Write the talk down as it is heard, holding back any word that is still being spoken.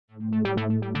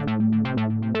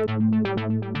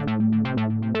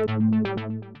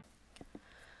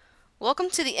Welcome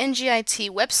to the NJIT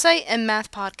website and math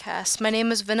podcast. My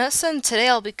name is Vanessa, and today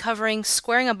I'll be covering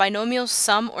squaring a binomial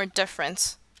sum or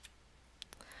difference.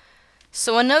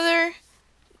 So another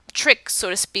trick, so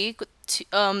to speak,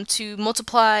 to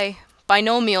multiply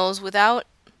binomials without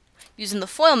using the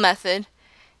FOIL method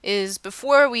is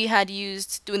before we had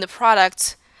used doing the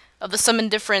product of the sum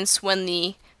and difference when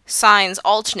the signs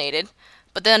alternated,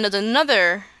 but then there's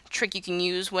another trick you can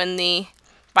use when the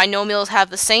binomials have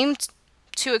the same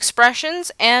two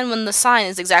expressions and when the sign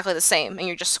is exactly the same and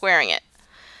you're just squaring it.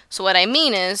 So what I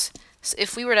mean is,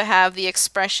 if we were to have the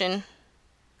expression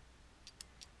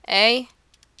a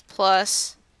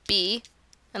plus b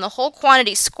and the whole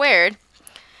quantity squared,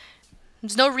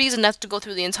 there's no reason to have to go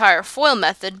through the entire FOIL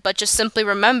method, but just simply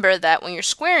remember that when you're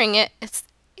squaring it,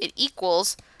 it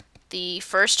equals the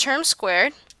first term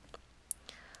squared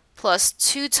plus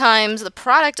 2 times the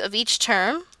product of each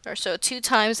term, or so 2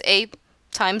 times a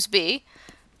times b,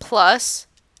 plus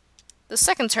the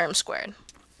second term squared.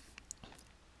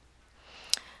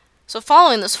 So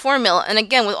following this formula, and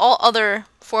again with all other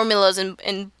formulas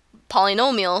in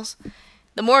polynomials,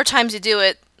 the more times you do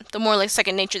it, the more like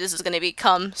second nature this is going to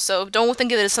become. So don't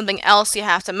think of it as something else you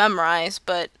have to memorize,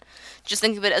 but just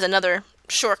think of it as another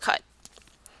shortcut.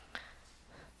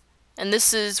 And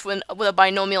this is with a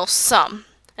binomial sum.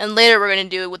 And later we're going to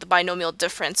do it with the binomial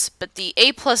difference. But the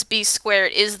a plus b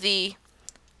squared is the,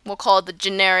 we'll call it the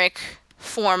generic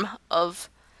form of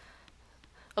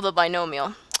the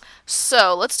binomial.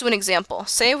 So let's do an example.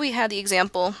 Say we had the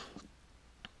example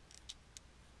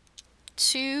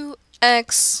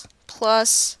 2x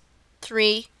plus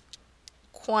 3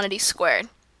 quantity squared.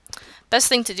 Best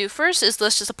thing to do first is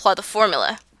let's just apply the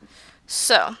formula.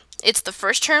 So it's the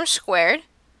first term squared,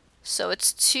 so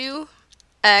it's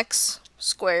 2x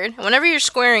squared. And whenever you're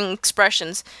squaring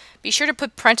expressions, be sure to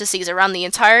put parentheses around the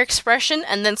entire expression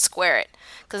and then square it,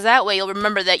 because that way you'll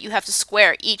remember that you have to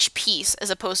square each piece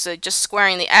as opposed to just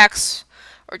squaring the x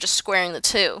or just squaring the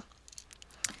 2.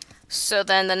 So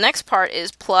then the next part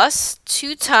is plus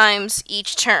 2 times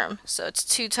each term. So it's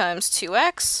 2 times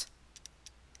 2x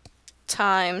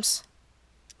times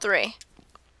 3.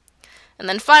 And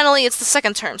then finally it's the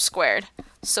second term squared.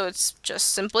 So it's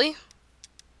just simply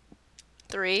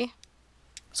 3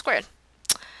 squared.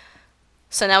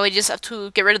 So now we just have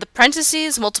to get rid of the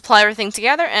parentheses, multiply everything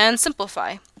together, and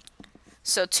simplify.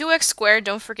 So 2x squared,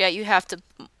 don't forget you have to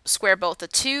square both the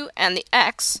 2 and the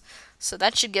x. So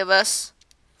that should give us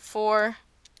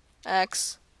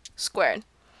 4x squared.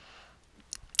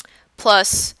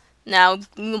 Plus, now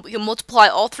you multiply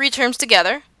all three terms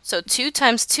together. So 2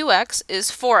 times 2x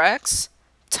is 4x,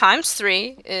 times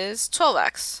 3 is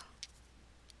 12x.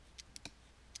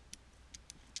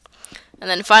 And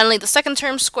then finally, the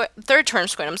third term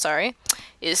squared,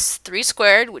 is 3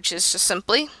 squared, which is just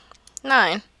simply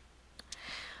 9.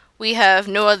 We have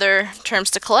no other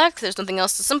terms to collect. There's nothing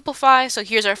else to simplify. So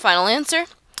here's our final answer: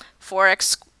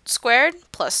 4x squared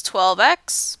plus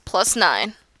 12x plus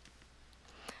 9.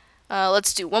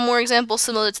 Let's do one more example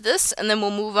similar to this, and then we'll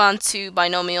move on to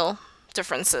binomial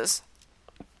differences.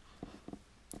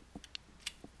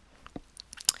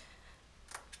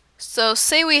 So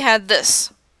say we had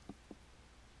this.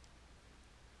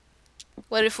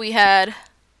 What if we had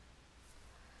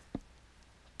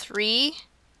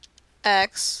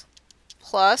 3x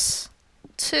plus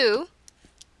 2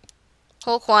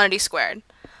 whole quantity squared?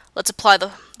 Let's apply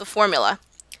the formula.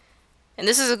 And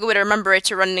this is a good way to remember it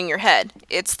to run in your head.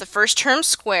 It's the first term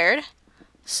squared,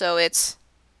 so it's,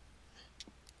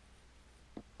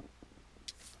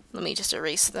 let me just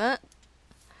erase that,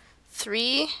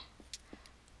 3x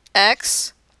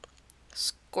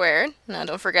squared, now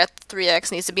don't forget 3x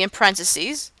needs to be in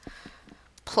parentheses,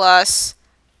 plus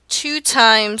 2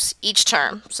 times each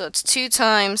term. So it's 2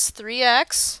 times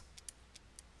 3x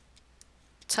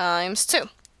times 2.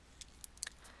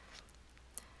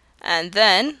 And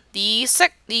then the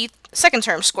second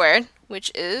term squared, which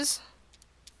is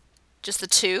just the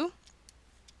 2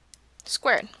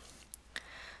 squared.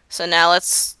 So now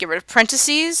let's get rid of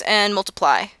parentheses and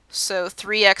multiply. So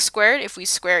 3x squared, if we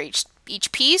square each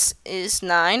piece, is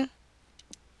 9x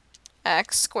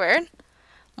squared.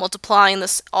 Multiplying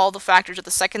all the factors of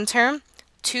the second term,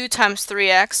 2 times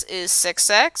 3x is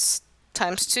 6x,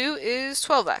 times 2 is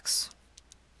 12x.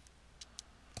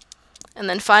 And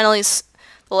then finally,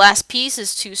 the last piece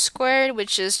is 2 squared,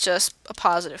 which is just a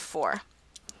positive 4.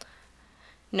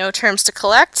 No terms to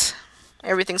collect.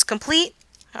 Everything's complete.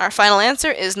 Our final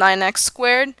answer is 9x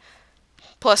squared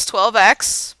plus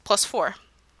 12x plus 4.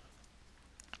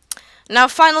 Now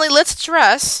finally, let's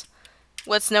address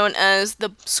what's known as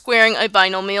the squaring a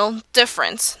binomial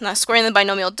difference. Now, squaring the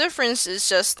binomial difference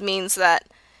just means that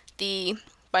the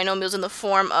binomial is in the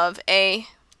form of a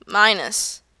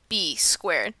minus b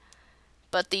squared.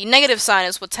 But the negative sign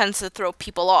is what tends to throw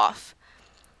people off.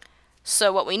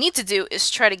 So what we need to do is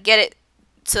try to get it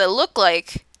to look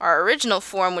like our original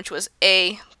form, which was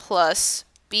a plus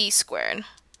b squared,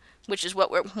 which is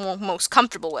what we're most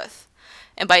comfortable with.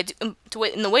 And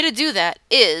the way to do that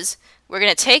is we're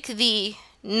going to take the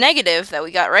negative that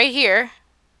we got right here,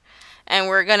 and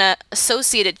we're going to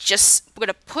associate it we're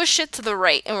going to push it to the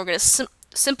right, and we're going to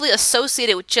simply associate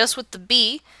it just with the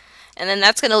b, and then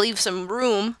that's going to leave some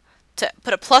room to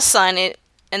put a plus sign in it,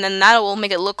 and then that will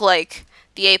make it look like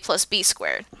the a plus b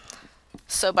squared.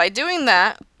 So by doing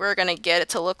that, we're going to get it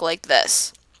to look like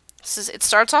this. It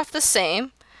starts off the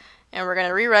same, and we're going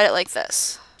to rewrite it like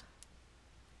this.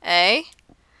 We're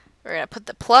going to put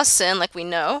the plus in like we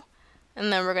know,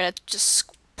 and then we're going to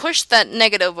just push that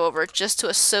negative over just to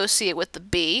associate with the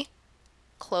b,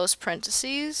 close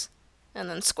parentheses, and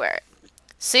then square it.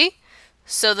 See?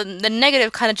 So the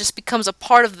negative kind of just becomes a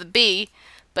part of the b,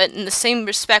 but in the same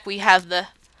respect we have the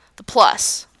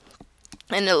plus,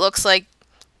 and it looks like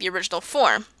the original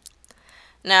form.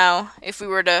 Now, if we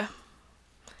were to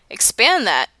expand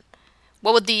that,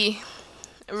 what would the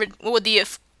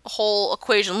whole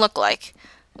equation look like?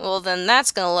 Well, then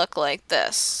that's going to look like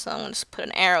this. So I'm going to just put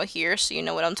an arrow here so you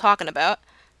know what I'm talking about.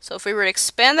 So if we were to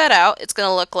expand that out, it's going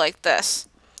to look like this.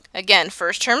 Again,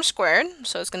 first term squared,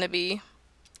 so it's going to be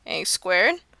a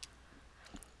squared,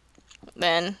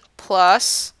 then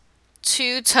plus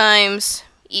 2 times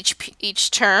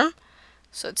each term,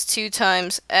 so it's 2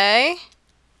 times a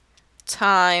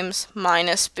times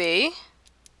minus b,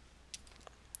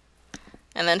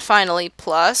 and then finally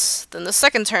plus, then the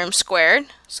second term squared,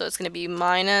 so it's going to be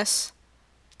minus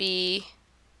b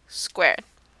squared.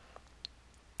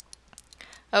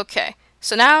 Okay,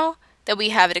 so now that we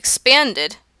have it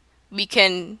expanded, we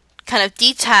can kind of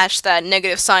detach that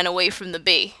negative sign away from the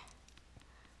b.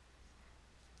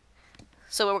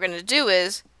 So what we're going to do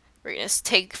is, we're going to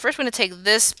take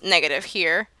this negative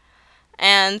here,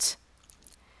 and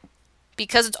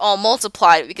because it's all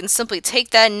multiplied, we can simply take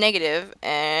that negative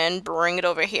and bring it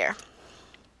over here.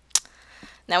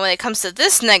 Now when it comes to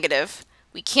this negative,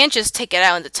 we can't just take it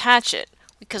out and detach it,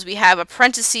 because we have a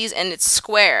parentheses and it's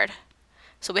squared.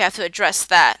 So we have to address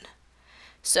that.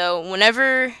 So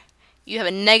whenever you have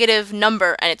a negative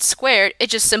number and it's squared, it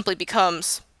just simply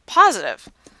becomes positive.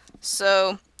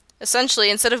 So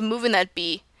essentially, instead of moving that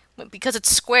b, because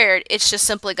it's squared, it's just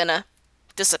simply going to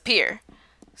disappear.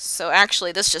 So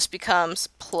actually, this just becomes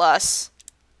plus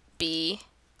b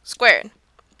squared.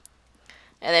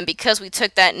 And then because we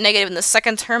took that negative in the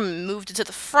second term and moved it to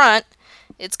the front,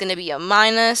 it's going to be a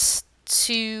minus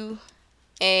 2ab.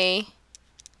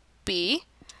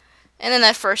 And then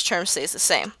that first term stays the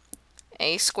same,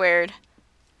 a squared.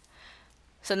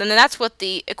 So then that's what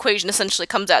the equation essentially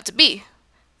comes out to be.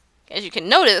 As you can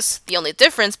notice, the only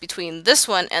difference between this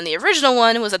one and the original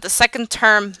one was that the second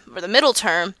term, or the middle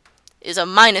term, is a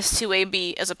minus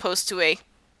 2ab as opposed to a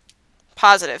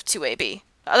positive 2ab.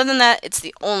 Other than that, it's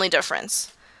the only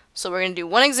difference. So we're going to do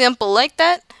one example like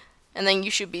that, and then you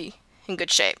should be in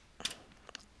good shape.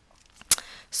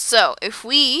 So if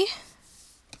we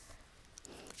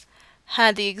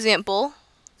had the example,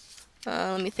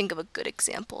 let me think of a good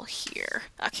example here.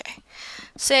 Okay,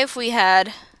 say if we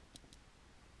had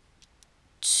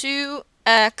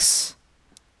 2x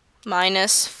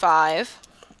minus 5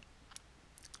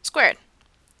 squared.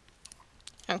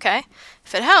 Okay,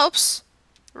 if it helps,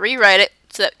 rewrite it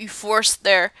so that you force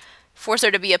there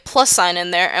to be a plus sign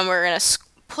in there, and we're going to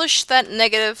push that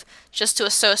negative just to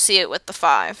associate with the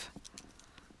 5.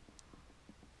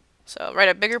 So write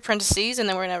a bigger parentheses, and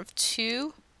then we're going to have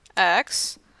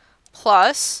 2x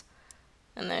plus,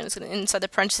 and then it's going to, inside the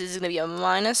parentheses is going to be a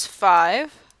minus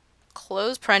 5,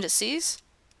 close parentheses,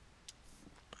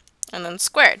 and then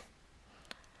squared.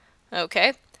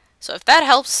 Okay, so if that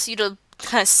helps you to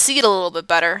kind of see it a little bit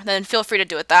better, then feel free to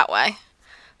do it that way.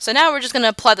 So now we're just going to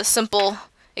apply the simple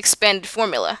expanded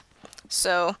formula.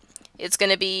 So it's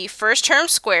going to be first term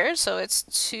squared, so it's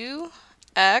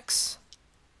 2x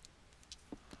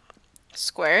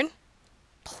squared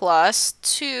plus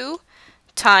 2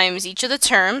 times each of the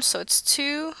terms, so it's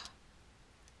 2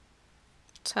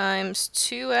 times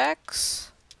 2x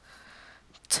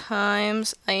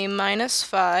times a minus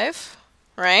 5,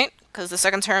 right? Because the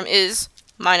second term is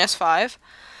minus 5.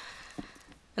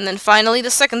 And then finally the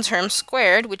second term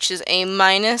squared, which is a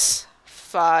minus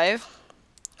 5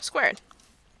 squared.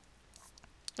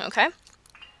 Okay?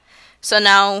 So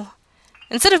now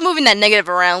Instead of moving that negative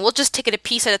around, we'll just take it a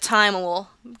piece at a time and we'll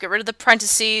get rid of the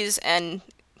parentheses and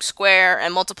square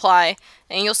and multiply,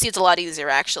 and you'll see it's a lot easier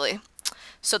actually.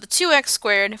 So the 2x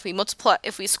squared,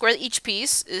 if we square each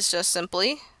piece, is just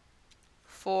simply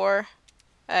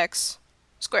 4x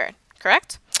squared,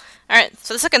 correct? Alright,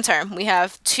 so the second term, we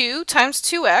have 2 times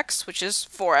 2x, which is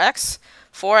 4x.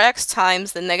 4x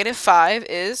times the negative 5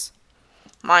 is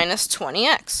minus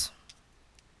 20x.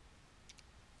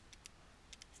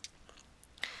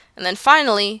 And then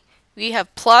finally, we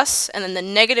have plus and then the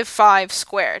negative 5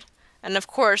 squared. And of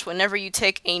course, whenever you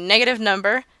take a negative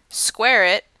number, square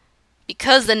it,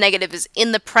 because the negative is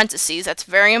in the parentheses, that's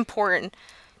very important.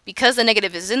 Because the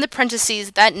negative is in the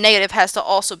parentheses, that negative has to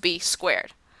also be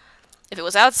squared. If it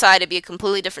was outside, it'd be a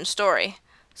completely different story.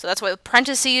 So that's why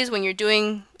parentheses, when you're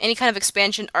doing any kind of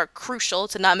expansion, are crucial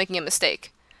to not making a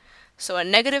mistake. So a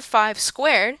negative 5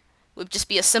 squared would just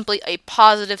be simply a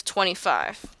positive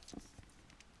 25.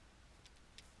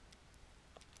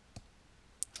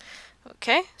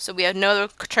 Okay, so we have no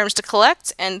other terms to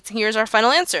collect, and here's our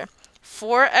final answer.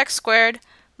 4x squared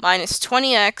minus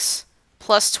 20x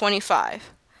plus 25.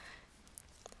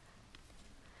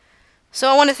 So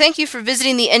I want to thank you for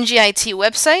visiting the NJIT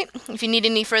website. If you need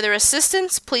any further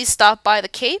assistance, please stop by the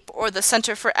CAPE or the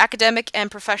Center for Academic and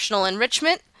Professional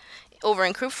Enrichment over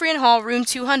in Krupfried Hall, room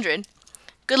 200.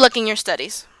 Good luck in your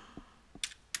studies.